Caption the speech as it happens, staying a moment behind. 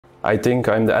I think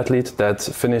I'm the athlete that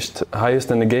finished highest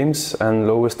in the games and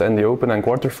lowest in the open and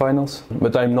quarterfinals,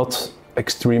 but I'm not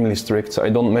extremely strict.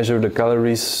 I don't measure the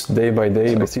calories day by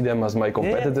day, but I see them as my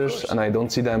competitors and I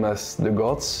don't see them as the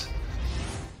gods.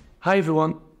 Hi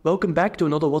everyone, welcome back to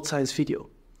another wod-science video.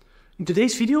 In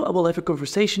today's video I will have a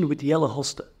conversation with Jelle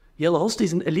Hoste. Jelle Hoste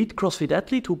is an elite CrossFit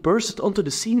athlete who bursted onto the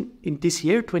scene in this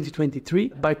year,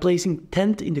 2023, by placing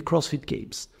 10th in the CrossFit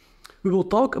Games. We will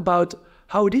talk about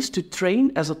how it is to train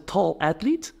as a tall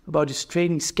athlete, about his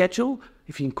training schedule,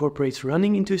 if he incorporates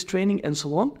running into his training and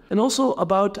so on, and also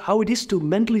about how it is to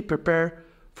mentally prepare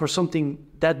for something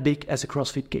that big as a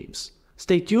CrossFit Games.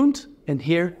 Stay tuned, and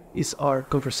here is our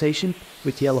conversation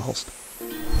with Jelle Hoste.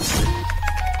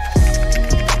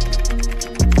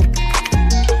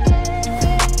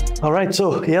 All right,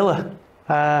 so Jelle,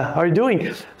 how are you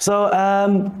doing? So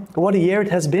what a year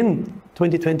it has been,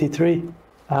 2023.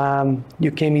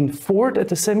 You came in 4th at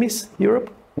the semis,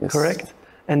 Europe, yes. Correct?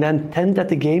 And then 10th at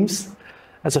the Games.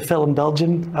 As a fellow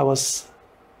Belgian, I was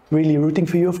really rooting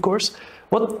for you, of course.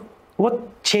 What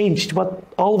changed? What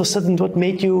all of a sudden, what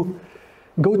made you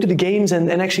go to the Games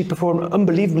and actually perform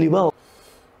unbelievably well?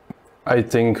 I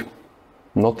think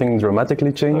nothing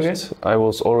dramatically changed. Okay. I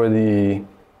was already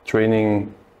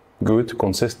training good,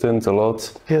 consistent, a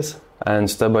lot. Yes. And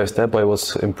step by step, I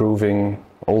was improving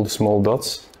all the small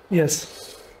dots. Yes.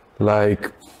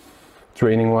 Like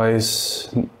training-wise,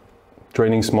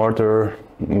 training smarter,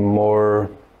 more,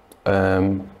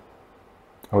 how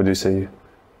do you say,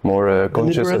 more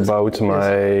conscious about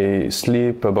my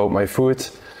sleep, about my food.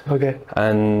 Okay.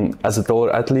 And as a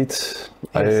taller athlete,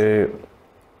 yes. I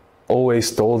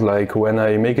always thought like when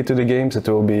I make it to the Games, it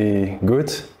will be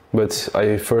good. But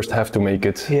I first have to make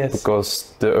it, yes.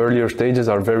 Because the earlier stages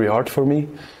are very hard for me.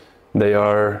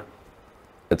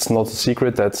 It's not a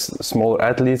secret that smaller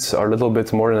athletes are a little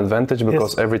bit more an advantage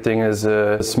because yes. Everything is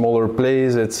a smaller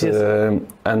place. It's yes.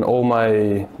 And all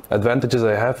my advantages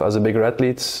I have as a bigger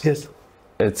athlete, yes.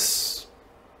 It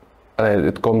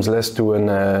comes less to an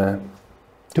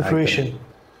to fruition.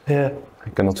 Yeah. I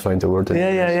cannot find the word.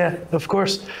 Yeah, of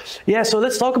course. Yeah, so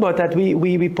let's talk about that.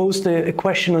 We posted a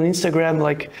question on Instagram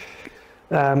like,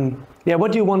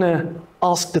 what do you want to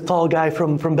ask the tall guy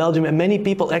from Belgium? And many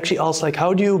people actually ask like,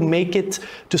 how do you make it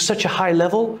to such a high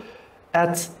level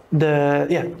as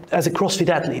a CrossFit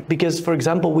athlete? Because, for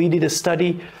example, we did a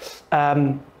study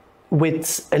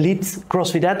with elite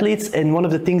CrossFit athletes, and one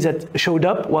of the things that showed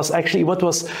up was actually what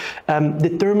was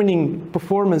determining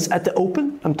performance at the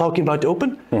open, I'm talking about the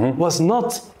open, mm-hmm. was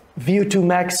not VO2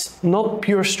 max, not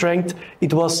pure strength,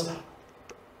 it was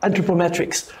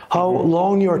anthropometrics, how mm-hmm.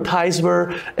 long your thighs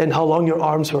were and how long your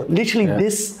arms were. Literally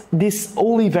this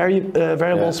only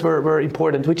variables were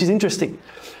important, which is interesting.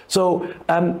 So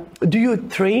do you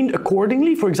train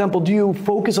accordingly? For example, do you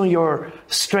focus on your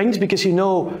strengths because you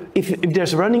know if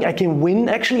there's running I can win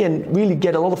actually and really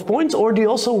get a lot of points, or do you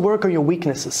also work on your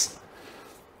weaknesses?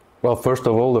 Well, first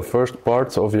of all, the first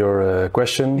part of your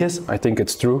question, yes. I think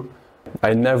it's true.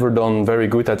 I never done very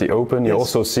good at the open. Yes. You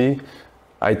also see,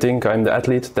 I think I'm the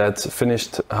athlete that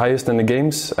finished highest in the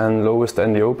Games and lowest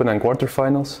in the open and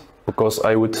quarterfinals, because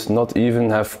I would not even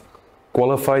have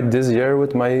qualified this year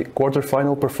with my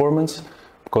quarterfinal performance,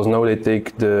 because now they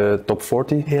take the top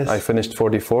 40. Yes. I finished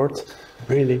 44th.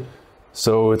 Really?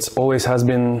 So it always has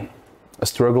been a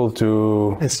struggle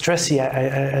to... It's stressy,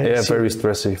 yeah, very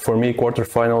stressy. For me,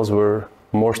 quarterfinals were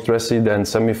more stressy than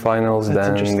semifinals,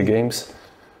 than the Games,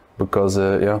 because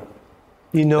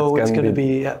you know it's going to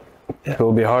be... It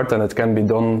will be hard and it can be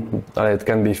done, it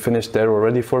can be finished there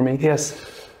already for me. Yes.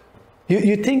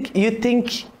 You think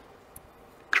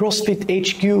CrossFit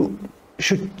HQ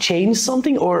should change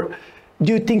something, or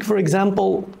do you think, for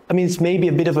example, I mean, it's maybe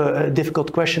a bit of a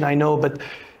difficult question, I know, but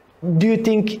do you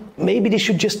think maybe they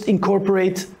should just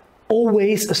incorporate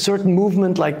always a certain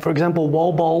movement, like, for example,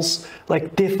 wall balls,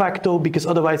 like de facto, because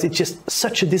otherwise it's just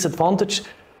such a disadvantage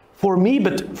for me,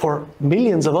 but for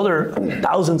millions of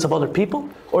thousands of other people?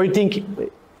 Or you think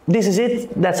this is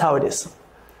it, that's how it is?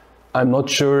 I'm not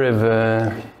sure if...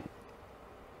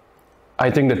 I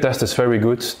think the test is very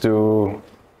good to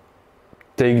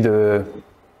take the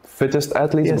fittest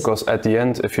athletes, yes. Because at the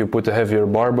end, if you put a heavier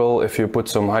barbell, if you put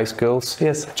some high skills,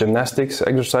 yes. Gymnastics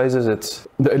exercises,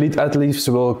 the elite athletes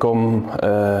will come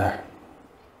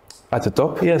at the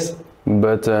top. Yes.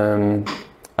 But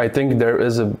I think there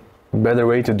is a better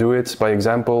way to do it. By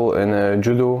example, in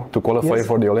judo, to qualify yes.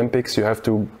 for the Olympics, you have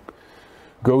to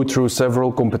go through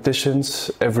several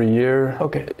competitions every year.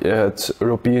 Okay. At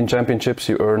European Championships,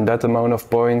 you earn that amount of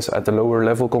points. At the lower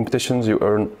level competitions, you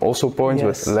earn also points,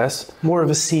 yes. but less. More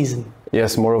of a season.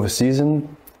 Yes, more of a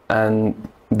season. And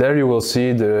there you will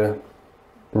see the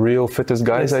real fittest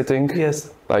guys, I think.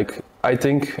 Yes. Like, I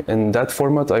think in that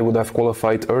format, I would have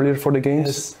qualified earlier for the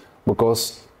games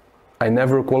because I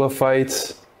never qualified.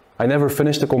 I never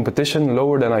finished the competition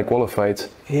lower than I qualified.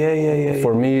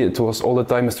 For me, it was all the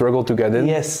time a struggle to get in.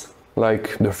 Yes.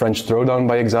 Like the French throwdown,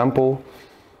 by example.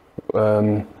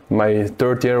 My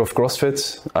third year of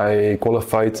CrossFit, I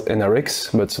qualified in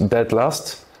RX, but dead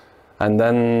last. And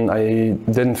then I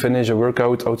didn't finish a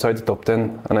workout outside the top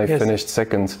 10, and I finished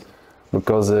second.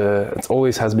 Because it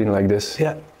always has been like this.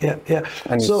 Yeah.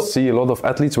 And you see a lot of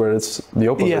athletes where it's the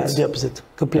opposite. Yeah, the opposite,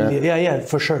 completely. Yeah,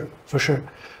 for sure.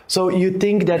 So you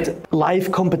think that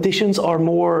live competitions are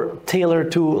more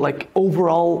tailored to like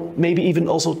overall, maybe even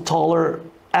also taller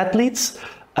athletes,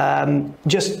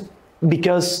 just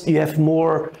because you have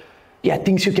more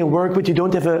things you can work with. You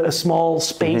don't have a small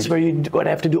space where you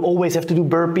always have to do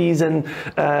burpees and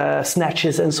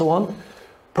snatches and so on.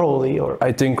 Probably, or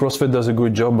I think CrossFit does a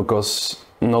good job because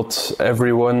not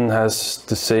everyone has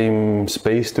the same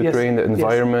space to train, the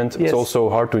environment. It's also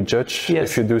hard to judge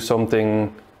if you do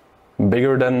something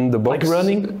bigger than the box.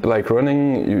 Like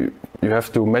running, you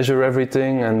have to measure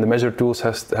everything, and the measure tools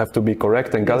have to be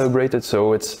correct and calibrated.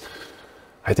 So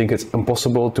I think it's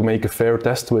impossible to make a fair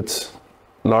test with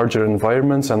larger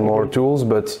environments and more tools,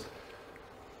 but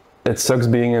it sucks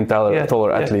being a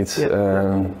taller athlete.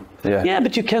 Yeah,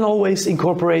 but you can always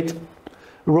incorporate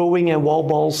rowing and wall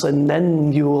balls, and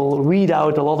then you will read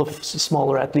out a lot of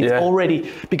smaller athletes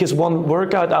already, because one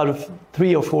workout out of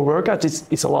 3 or 4 workouts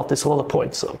is a lot. It's a lot of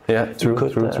points. So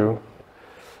true.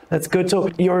 That's good. So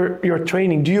your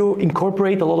training, do you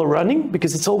incorporate a lot of running?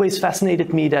 Because it's always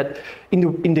fascinated me that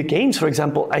in the games, for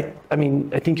example, I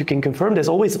mean I think you can confirm there's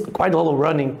always quite a lot of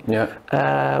running,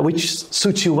 which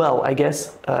suits you well, I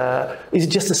guess. Is it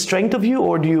just a strength of you,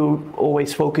 or do you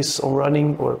always focus on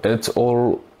running? Or it's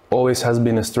always has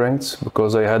been a strength,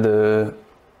 because I had a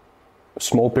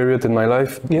small period in my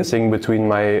life, I think between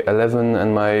my 11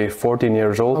 and my 14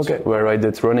 years old, where I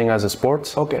did running as a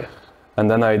sport. And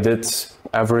then I did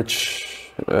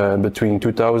average between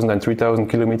 2,000 and 3,000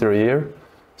 kilometers a year.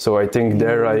 So I think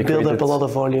there I build up a lot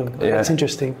of volume. That's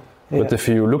interesting. But if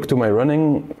you look to my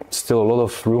running, still a lot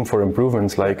of room for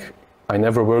improvements. Like I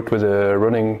never worked with a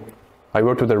running. I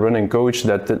worked with a running coach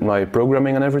that did my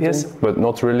programming and everything, but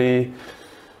not really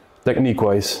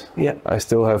technique-wise. I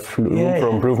still have room for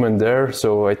improvement there.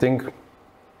 So I think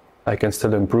I can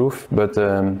still improve, but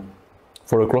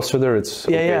for a CrossFitter, it's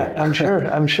okay.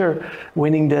 I'm sure.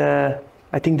 Winning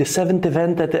I think the 7th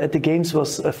event at the games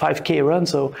was a 5K run,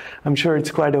 so I'm sure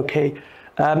it's quite okay.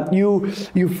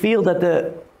 You feel that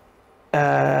the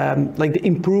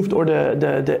improved or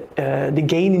the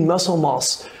gain in muscle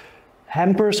mass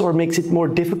hampers or makes it more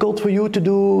difficult for you to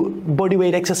do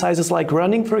bodyweight exercises like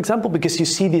running, for example, because you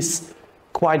see this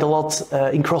quite a lot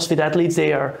in CrossFit athletes.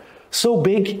 They are so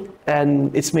big,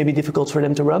 and it's maybe difficult for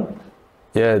them to run.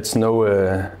 Yeah, it's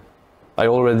I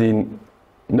already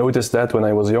noticed that when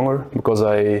I was younger, because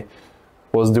I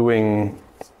was doing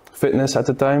fitness at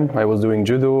the time. I was doing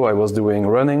judo, I was doing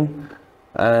running,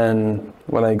 and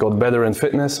when I got better in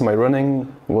fitness, my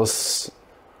running was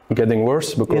getting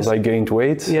worse because I gained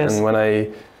weight. And when I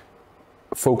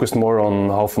focused more on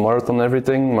half marathon and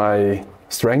everything, my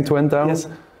strength went down.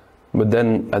 But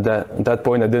then at that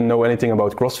point, I didn't know anything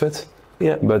about CrossFit.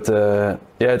 But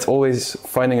it's always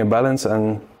finding a balance,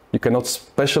 and you cannot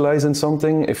specialize in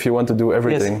something if you want to do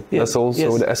everything. That's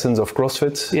also the essence of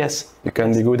CrossFit. You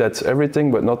can be good at everything,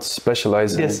 but not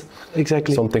specialize in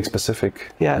something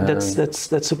specific.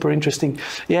 That's super interesting.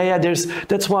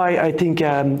 That's why I think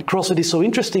CrossFit is so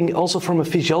interesting, also from a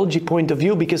physiology point of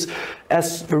view, because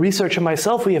as a researcher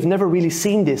myself, we have never really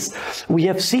seen this. We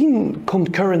have seen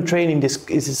concurrent training. This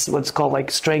is what's called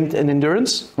like strength and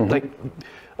endurance, like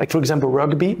for example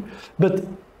rugby, but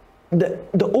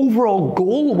the overall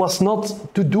goal was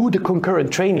not to do the concurrent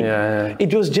training.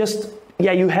 It was just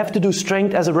you have to do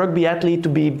strength as a rugby athlete to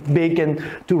be big and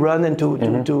to run and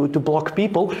to block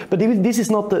people, but this is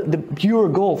not the pure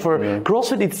goal. For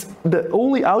CrossFit, it's the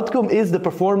only outcome is the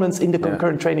performance in the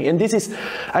concurrent training, and this is,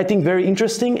 I think, very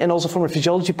interesting. And also from a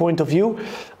physiology point of view,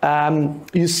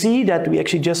 you see that we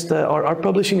actually just are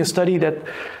publishing a study that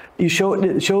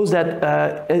shows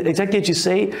that exactly as you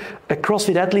say,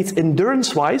 CrossFit athletes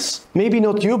endurance-wise, maybe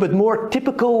not you, but more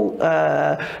typical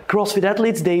CrossFit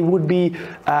athletes, they would be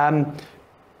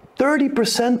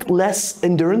 30% less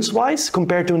endurance-wise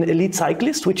compared to an elite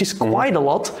cyclist, which is quite a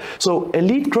lot. So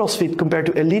elite CrossFit compared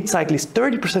to elite cyclist,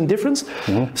 30% difference.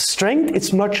 Strength,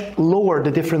 it's much lower,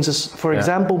 the differences, for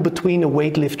example, between a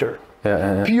weightlifter.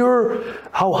 Pure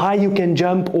how high you can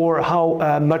jump or how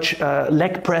much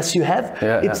leg press you have.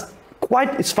 It's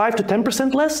quite, it's 5 to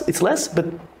 10% less. It's less, but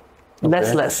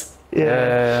less.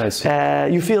 Yeah, I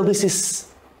see. You feel this is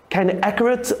kind of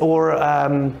accurate, or?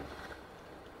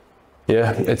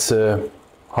 Yeah, it's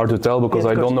hard to tell because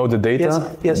I don't know the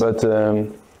data. Yes. But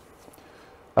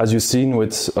as you've seen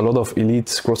with a lot of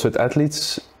elite CrossFit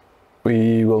athletes,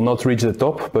 we will not reach the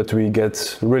top, but we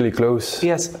get really close.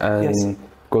 Yes. And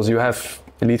because you have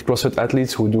elite CrossFit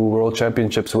athletes who do world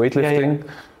championships weightlifting.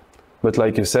 Yeah. But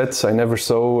like you said, I never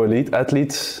saw elite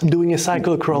athletes doing a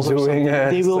cyclocross or something.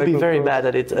 They will be very bad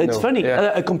at it. It's funny.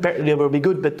 They will be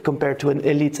good, but compared to an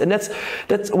elite, and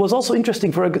that was also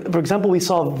interesting. For example, we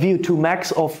saw VO2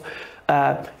 max of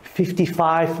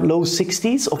 55, low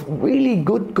 60s of really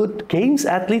good games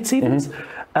athletes even.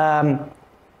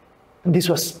 This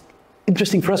was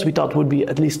interesting for us. We thought would be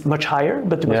at least much higher,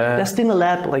 but it was tested in a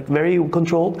lab, like very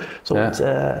controlled. So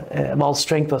while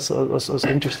strength was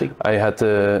interesting. I had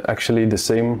actually the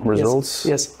same results,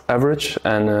 average,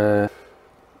 and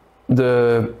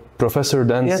the professor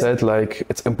then said like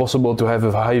it's impossible to have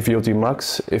a high VO2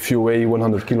 max if you weigh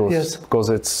 100 kilos because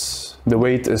the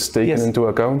weight is taken into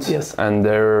account, and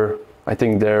I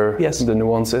think the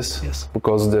nuance is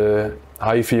because the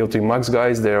high VO2 max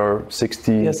guys, they are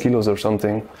 60 kilos or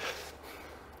something.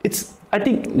 I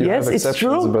think, it's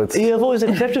true. But you have always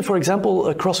an exception. For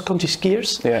example, cross-country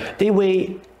skiers, they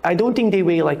weigh, I don't think they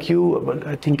weigh like you, but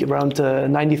I think around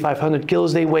 9,500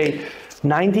 kilos. They weigh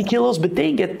 90 kilos, but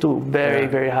they get to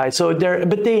very high. So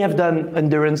but they have done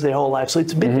endurance their whole life. So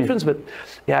it's a bit different, but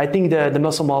I think the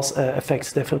muscle mass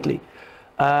affects definitely.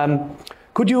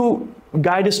 Could you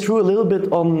guide us through a little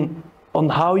bit on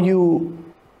how you,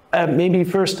 maybe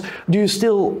first, do you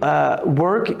still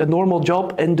work a normal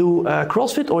job and do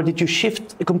CrossFit, or did you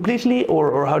shift completely,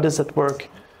 or how does that work?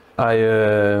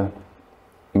 I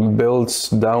built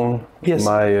down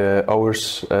my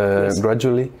hours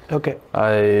gradually. Okay.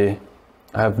 I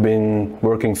have been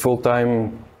working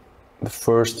full-time the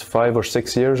first 5 or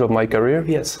 6 years of my career.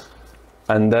 Yes.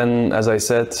 And then, as I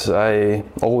said, I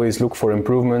always look for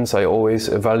improvements. I always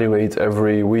evaluate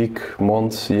every week,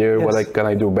 month, year, what can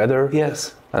I do better.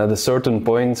 Yes. And at a certain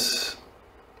point...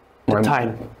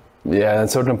 time. Yeah, at a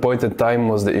certain point in time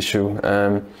was the issue.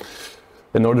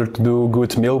 In order to do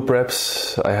good meal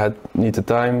preps, I needed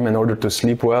time. In order to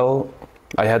sleep well,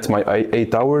 I had my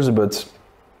 8 hours, but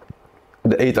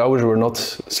the 8 hours were not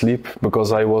sleep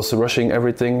because I was rushing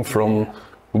everything from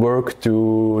work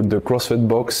to the CrossFit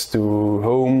box to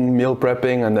home, meal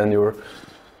prepping, and then you're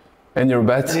in your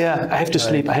bed. Yeah, I have to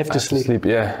sleep. I have to sleep.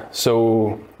 Yeah,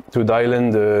 so to dial in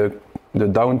the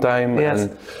downtime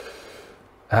and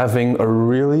having a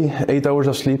really 8 hours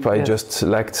of sleep, I just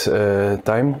lacked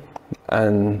time.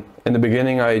 And in the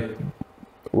beginning, I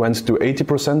went to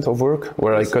 80% of work,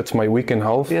 where I cut my week in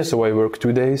half. So I worked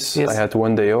 2 days. I had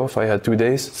 1 day off. I had 2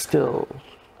 days. Still.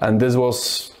 And this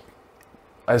was...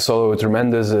 I saw a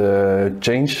tremendous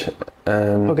change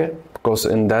because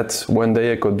in that 1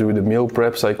 day I could do the meal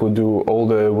preps, I could do all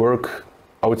the work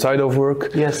outside of work.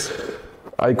 Yes.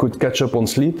 I could catch up on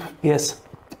sleep. Yes.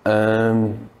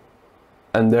 And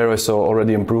there I saw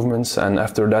already improvements, and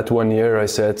after that 1 year I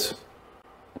said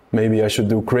maybe I should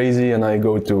do crazy and I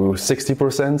go to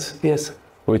 60%. Yes.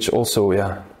 Which also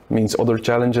means other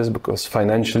challenges because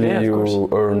financially you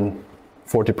earn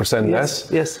 40%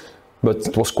 less. Yes. But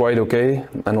it was quite okay,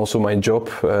 and also my job,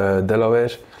 Delaware.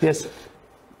 Yes.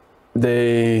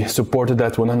 They supported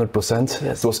that 100%.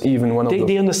 Yes. It was even one of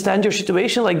They understand your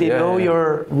situation, like they know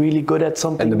you're really good at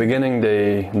something. In the beginning,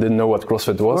 they didn't know what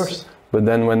CrossFit was. Of course. But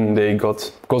then when they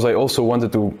got, because I also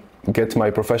wanted to get my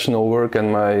professional work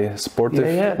and my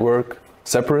sportive work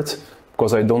separate,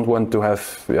 because I don't want to have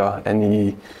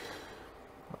any.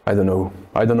 I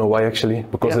don't know why actually,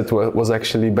 because it was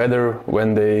actually better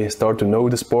when they start to know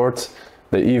the sport.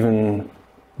 They even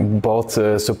bought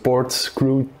support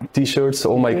crew t-shirts,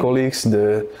 all my colleagues,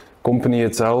 the company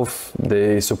itself,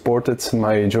 they supported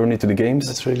my journey to the games.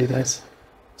 That's really nice.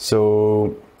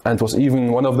 So, and it was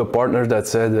even one of the partners that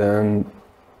said,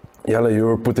 Jelle,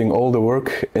 you're putting all the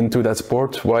work into that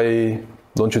sport, why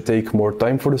don't you take more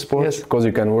time for the sport? Yes. Because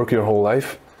you can work your whole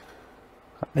life.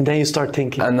 And then you start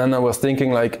thinking. And then I was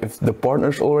thinking, like, if the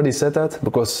partners already said that,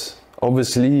 because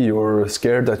obviously you're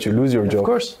scared that you lose your job. Of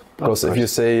course. Because if you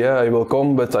say, I will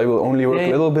come, but I will only work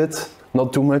a little bit,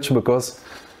 not too much, because...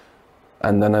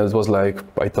 And then I was like,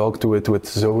 I talked to it with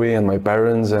Zoe and my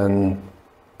parents, and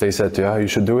they said, you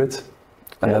should do it.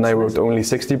 And then I worked only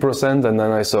 60%, and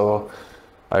then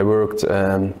I worked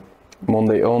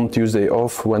Monday on, Tuesday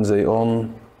off, Wednesday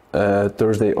on,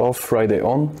 Thursday off, Friday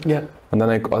on. Yeah. And then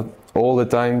I got all the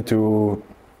time to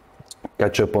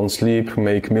catch up on sleep,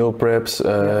 make meal preps,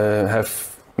 have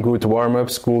good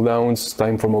warm-ups, cool-downs,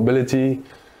 time for mobility.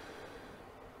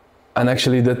 And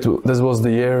actually this was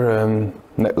the year,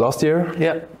 last year.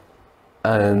 Yeah.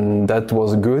 And that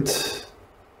was good.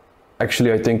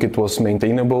 Actually, I think it was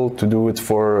maintainable to do it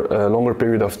for a longer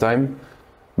period of time.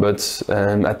 But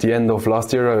at the end of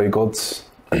last year, I got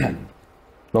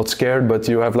not scared, but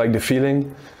you have like the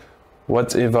feeling,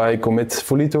 what if I commit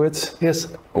fully to it? Yes.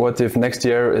 What if next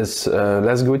year is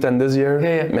less good than this year?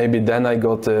 Yeah, yeah. Maybe then I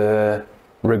got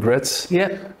regrets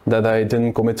that I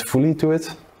didn't commit fully to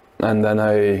it. And then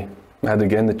I had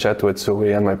again the chat with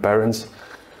Zoe and my parents.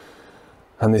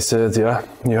 And they said, yeah,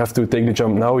 you have to take the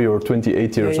jump now. You're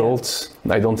 28 years old.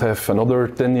 I don't have another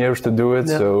 10 years to do it.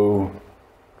 Yeah. So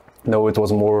no, it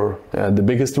was more the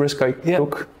biggest risk I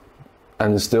took.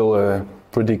 And still a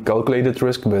pretty calculated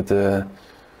risk. But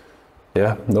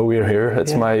yeah, now we're here.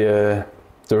 It's my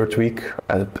third week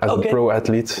as a pro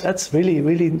athlete. That's really,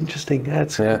 really interesting.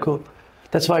 That's cool.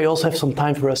 That's why you also have some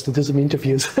time for us to do some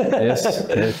interviews. Yes.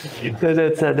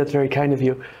 That's very kind of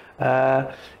you.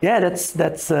 That's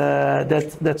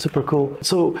super cool.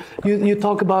 So you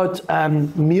talk about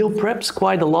meal preps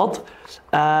quite a lot.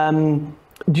 Are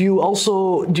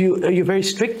you very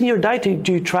strict in your diet?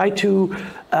 Do you try to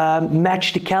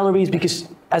match the calories? Because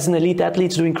as an elite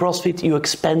athlete doing CrossFit, you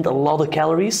expend a lot of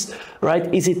calories,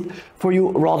 right? Is it for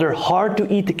you rather hard to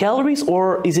eat the calories,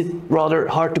 or is it rather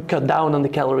hard to cut down on the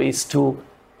calories to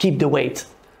keep the weight?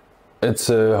 It's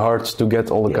hard to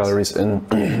get all the calories in.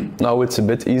 Now it's a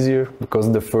bit easier because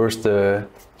the first 3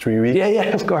 weeks.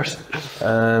 Yeah, of course.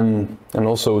 And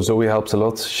also Zoe helps a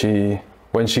lot.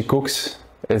 When she cooks,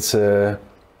 it's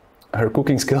her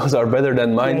cooking skills are better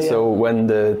than mine. Yeah. So when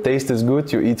the taste is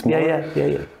good, you eat more.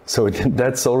 Yeah. So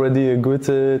that's already a good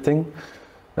thing.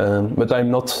 But I'm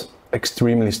not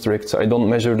extremely strict. I don't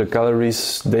measure the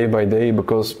calories day by day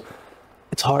because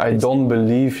it's hard. I don't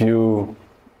believe you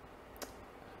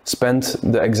spend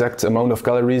the exact amount of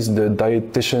calories the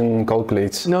dietitian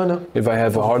calculates. No. If I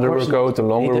have a harder workout, a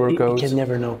longer workout, you can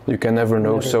never know. You can never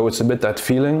know. So it's a bit that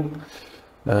feeling.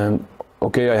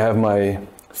 Okay, I have my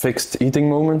fixed eating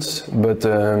moments, but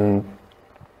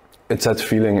it's that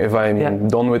feeling. If I'm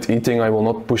done with eating, I will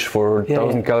not push for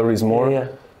 1,000 calories more.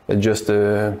 It just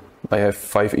I have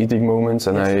 5 eating moments,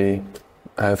 and I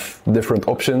have different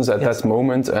options at that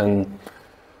moment, and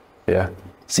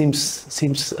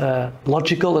seems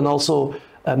logical and also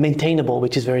maintainable,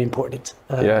 which is very important.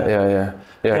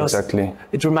 Exactly.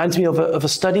 It reminds me of a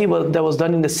study that was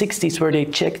done in the 60s where they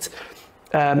checked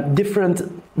different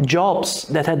jobs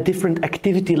that had different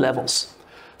activity levels.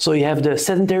 So you have the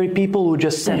sedentary people who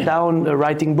just sat down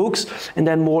writing books, and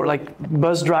then more like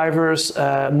bus drivers,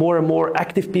 more and more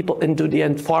active people, and to the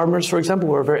end farmers, for example,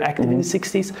 who were very active in the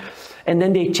 60s. And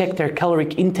then they checked their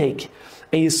caloric intake.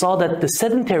 And you saw that the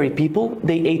sedentary people,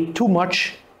 they ate too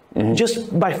much,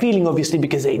 just by feeling, obviously,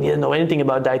 because they didn't know anything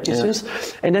about dietitians.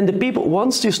 And then the people,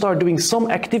 once you start doing some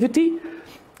activity,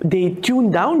 they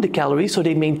tuned down the calories, so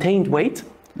they maintained weight.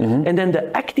 And then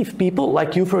the active people,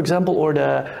 like you, for example, or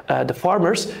the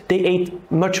farmers, they ate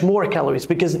much more calories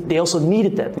because they also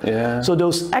needed that. So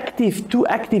those two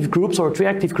active groups or 3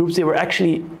 active groups, they were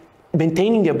actually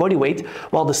maintaining their body weight,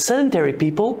 while the sedentary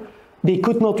people, they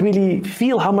could not really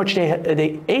feel how much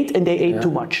they ate, and they ate too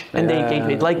much, and they gained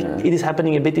weight. Like it is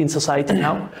happening a bit in society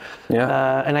now.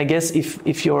 And I guess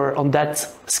if you're on that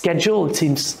schedule, it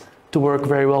seems to work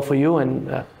very well for you.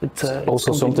 And it's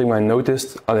also something I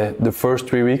noticed the first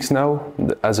 3 weeks now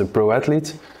as a pro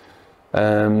athlete.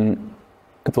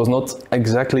 It was not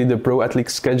exactly the pro athlete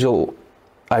schedule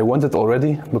I wanted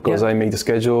already, because I made a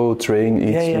schedule, train,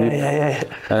 eat, sleep.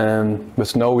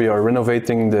 But now we are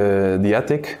renovating the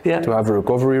attic to have a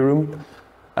recovery room.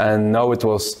 And now it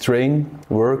was train,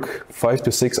 work, 5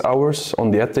 to 6 hours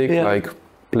on the attic, like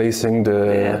placing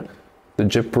the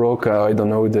gyprock, I don't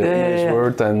know the English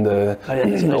word, and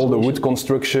all the wood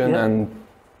construction and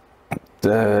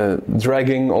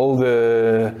dragging all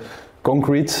the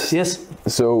concrete.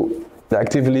 So the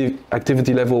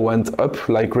activity level went up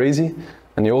like crazy.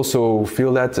 And you also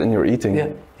feel that in your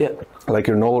eating. Like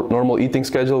your normal eating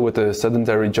schedule with a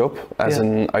sedentary job as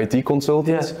an IT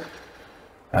consultant.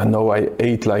 And now I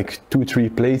ate like 2-3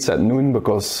 plates at noon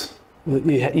because you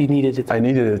needed it. I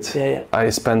needed it. I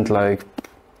spent like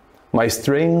my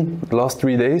strain last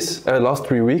 3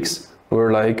 weeks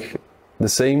were like the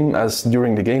same as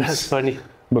during the games. That's funny.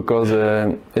 Because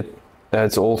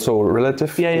it's also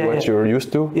relative to what you're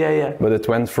used to. But it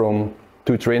went from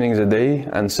 2 trainings a day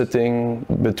and sitting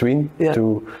between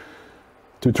to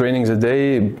 2 trainings a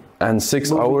day and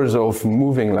 6 hours of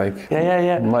moving. Like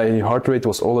my heart rate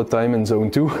was all the time in zone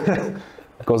 2.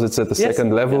 because it's at the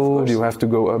second level. You have to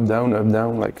go up,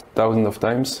 down, like thousands of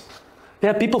times.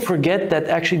 Yeah, people forget that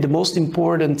actually the most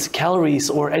important calories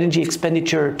or energy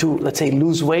expenditure to, let's say,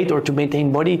 lose weight or to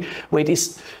maintain body weight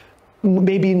is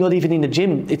maybe not even in the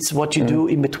gym. It's what you do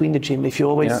in between the gym. If you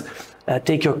always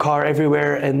take your car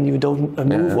everywhere and you don't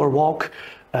move or walk,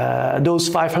 those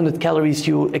 500 calories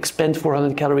you expend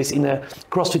 400 calories in a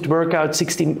CrossFit workout,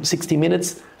 60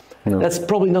 minutes, that's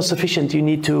probably not sufficient. You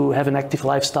need to have an active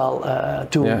lifestyle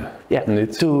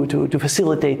to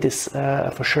facilitate this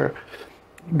for sure.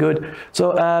 Good.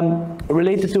 So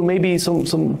related to maybe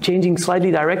some changing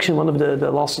slightly direction, one of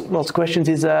the last questions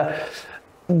is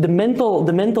the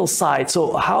mental side.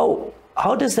 So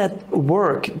how does that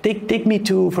work? Take me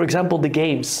to, for example, the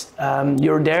games.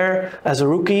 You're there as a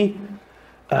rookie.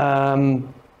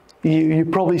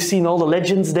 You've probably seen all the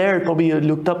legends there. Probably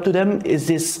looked up to them. Is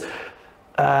this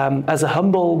as a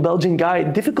humble Belgian guy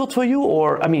difficult for you,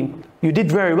 or I mean, you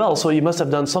did very well, so you must have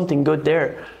done something good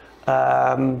there.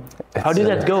 How did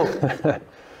that go?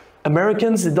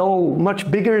 Americans, it's all much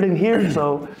bigger than here,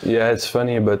 so... Yeah, it's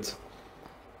funny, but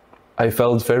I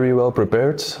felt very well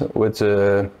prepared with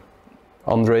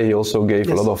Andre. He also gave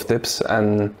a lot of tips,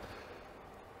 and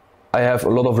I have a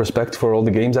lot of respect for all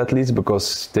the games athletes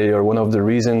because they are one of the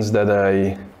reasons that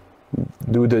I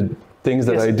do the things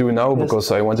that I do now,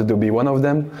 because I wanted to be one of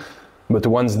them. But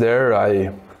once there,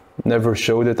 I never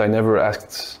showed it. I never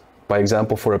asked, by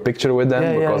example, for a picture with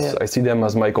them, because I see them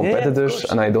as my competitors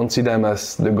and I don't see them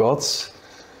as the gods.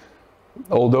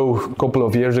 Although a couple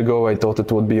of years ago I thought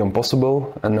it would be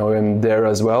impossible, and now I'm there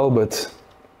as well. But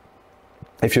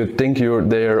if you think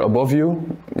they're above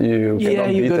you, you cannot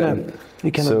beat them.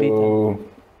 You cannot beat them.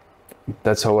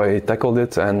 That's how I tackled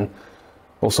it, and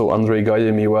also Andre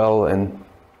guided me well and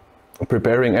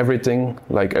preparing everything,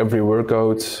 like every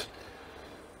workout.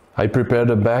 I prepared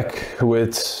the back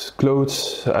with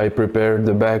clothes. I prepared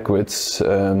the back with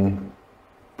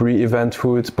pre-event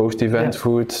food, post-event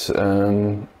food.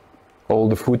 All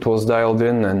the food was dialed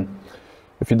in, and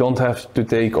if you don't have to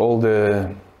take all the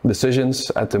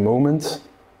decisions at the moment,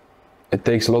 it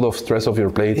takes a lot of stress off your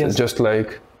plate. It's just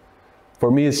like, for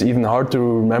me, it's even hard to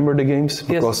remember the games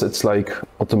because it's like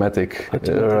automatic.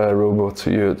 You're a robot,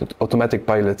 you're automatic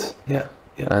pilot.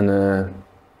 And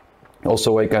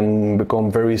also I can become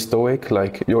very stoic.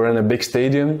 Like, you're in a big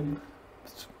stadium.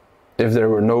 If there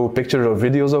were no pictures or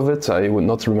videos of it, I would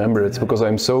not remember it because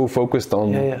I'm so focused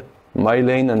on my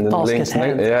lane and the lanes.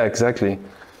 Yeah, exactly.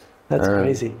 That's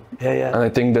crazy. And I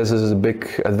think this is a big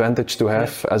advantage to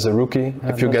have as a rookie.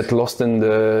 If you get lost in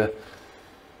the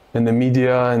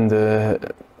media and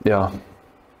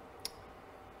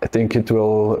I think it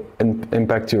will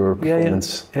impact your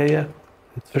performance.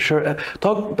 It's for sure.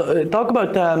 Talk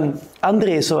about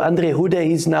Andre. So Andre Houdet,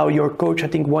 he's now your coach, I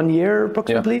think 1 year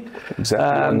approximately. Exactly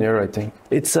 1 year, I think.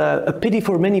 It's a pity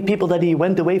for many people that he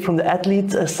went away from the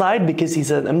athlete side, because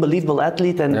he's an unbelievable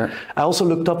athlete, and I also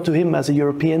looked up to him as a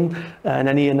European. And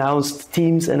then he announced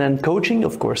teams and then coaching.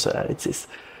 Of course,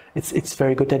 it's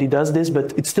very good that he does this,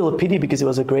 but it's still a pity because he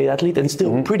was a great athlete and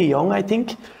still pretty young, I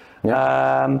think.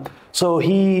 So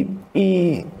he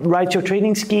writes your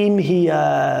training scheme.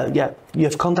 You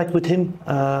have contact with him,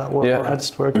 or how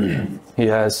does it work? He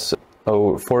has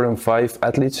 4 and 5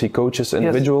 athletes he coaches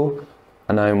individual,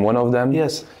 and I'm one of them.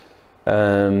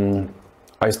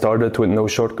 I started with no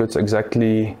shortcuts,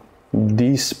 exactly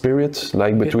these periods,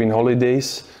 like between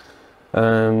holidays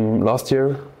last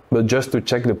year, but just to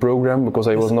check the program because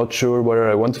I was not sure where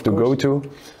I wanted to go to.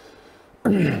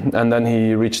 And then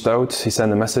he reached out, he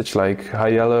sent a message like,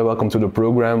 "Hi Jelle, welcome to the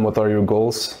program, what are your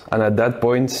goals?" And at that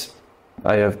point,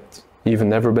 I have even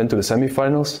never been to the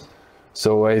semifinals.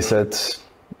 So I said,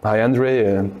 "Hi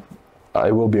Andre,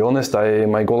 I will be honest,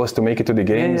 my goal is to make it to the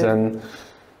games."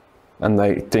 And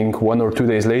I think 1 or 2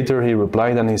 days later, he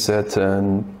replied and he said,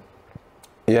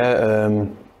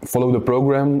 follow the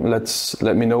program,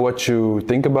 let me know what you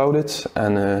think about it.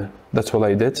 And that's what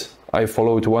I did. I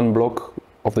followed 1 block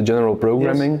of the general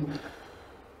programming,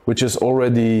 which is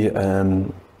already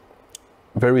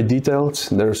very detailed.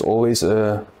 There's always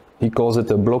he calls it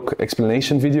a block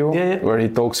explanation video, where he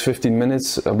talks 15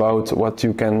 minutes about what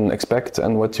you can expect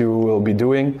and what you will be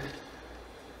doing.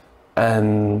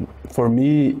 And for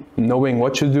me, knowing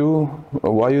what you do,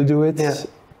 why you do it,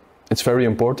 it's very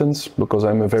important because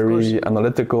I'm a very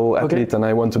analytical athlete and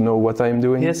I want to know what I'm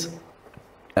doing.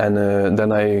 And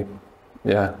then I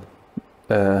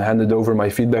handed over my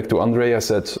feedback to Andre. I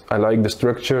said, I like the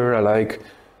structure, I like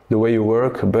the way you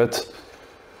work, but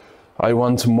I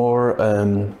want more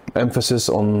emphasis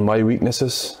on my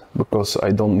weaknesses because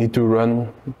I don't need to run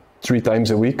 3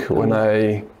 times a week when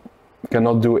I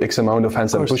cannot do X amount of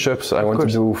handstand push-ups. I want to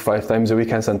do 5 times a week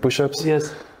handstand push-ups.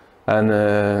 Yes. And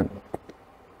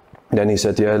then he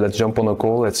said, yeah, let's jump on a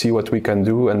call. Let's see what we can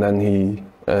do. And then he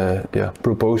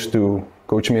proposed to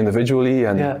coach me individually.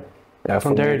 And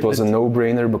for me it was a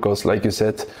no-brainer because, like you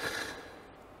said,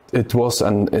 it was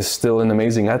and is still an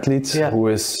amazing athlete who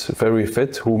is very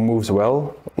fit, who moves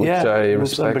well, which I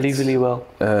respect unbelievably well.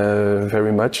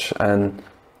 Very much. And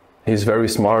he's very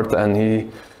smart, and he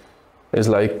is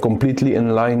like completely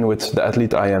in line with the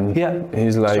athlete I am. Yeah.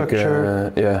 He's like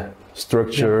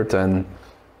structured and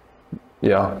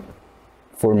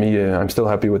for me, I'm still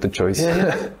happy with the choice.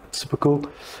 Super cool.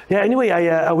 Yeah, anyway,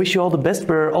 I wish you all the best.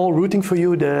 We're all rooting for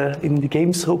you in the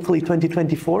games, hopefully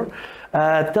 2024.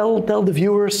 Tell the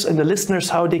viewers and the listeners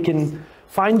how they can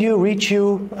find you, reach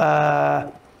you,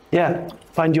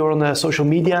 find you on social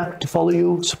media, to follow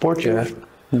you, support you.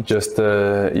 Just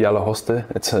Jelle Hoste.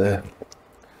 It's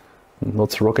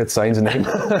not rocket science name.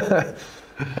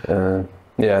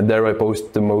 There I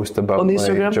post the most about my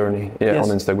journey. On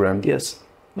Instagram. Yes.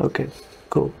 Okay.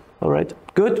 Cool. All right.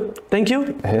 Good. Thank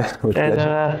you. Yeah, with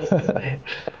pleasure.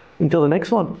 Until the next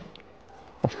one.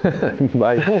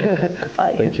 Bye.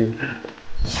 Bye. Thank you.